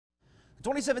The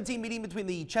 2017 meeting between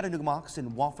the Chattanooga Mocs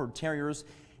and Wofford Terriers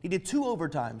needed 2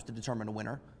 overtimes to determine a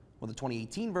winner. Well, the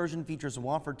 2018 version features a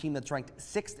Wofford team that's ranked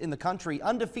 6th in the country,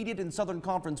 undefeated in Southern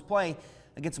Conference play,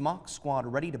 against a Mocs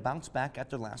squad ready to bounce back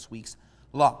after last week's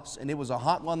loss. And it was a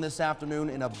hot one this afternoon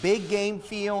in a big game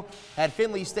feel at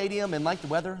Finley Stadium. And like the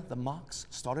weather, the Mocs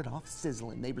started off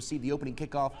sizzling. They received the opening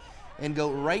kickoff and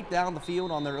go right down the field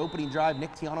on their opening drive.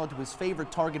 Nick Tiano to his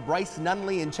favorite target, Bryce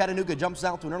Nunley, and Chattanooga jumps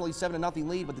out to an early 7-0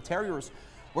 lead, but the Terriers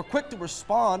were quick to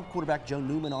respond. Quarterback Joe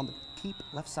Newman on the keep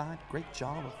left side. Great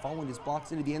job of following his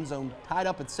blocks into the end zone, tied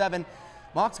up at 7.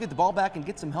 Mocs get the ball back and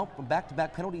get some help from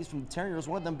back-to-back penalties from the Terriers,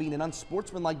 one of them being an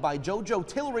unsportsmanlike by JoJo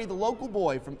Tillery, the local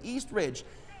boy from East Ridge.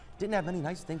 Didn't have many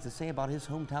nice things to say about his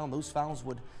hometown. Those fouls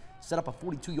would set up a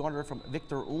 42-yarder from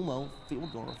Victor Ulmo,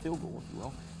 field goal, if you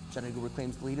will. Chattanooga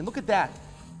reclaims the lead, and look at that.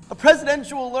 A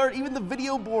presidential alert. Even the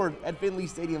video board at Finley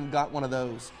Stadium got one of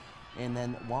those. And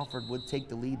then Wofford would take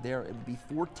the lead there. It would be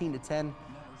 14-10,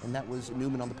 and that was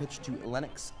Newman on the pitch to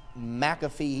Lennox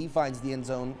McAfee. He finds the end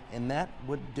zone, and that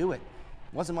would do it.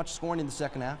 Wasn't much scoring in the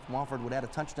second half. Wofford would add a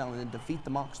touchdown and defeat the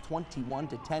Mocs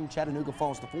 21-10. Chattanooga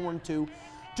falls to 4-2.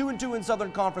 2-2 in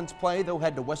Southern Conference play. They'll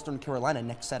head to Western Carolina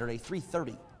next Saturday,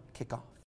 3:30 kickoff.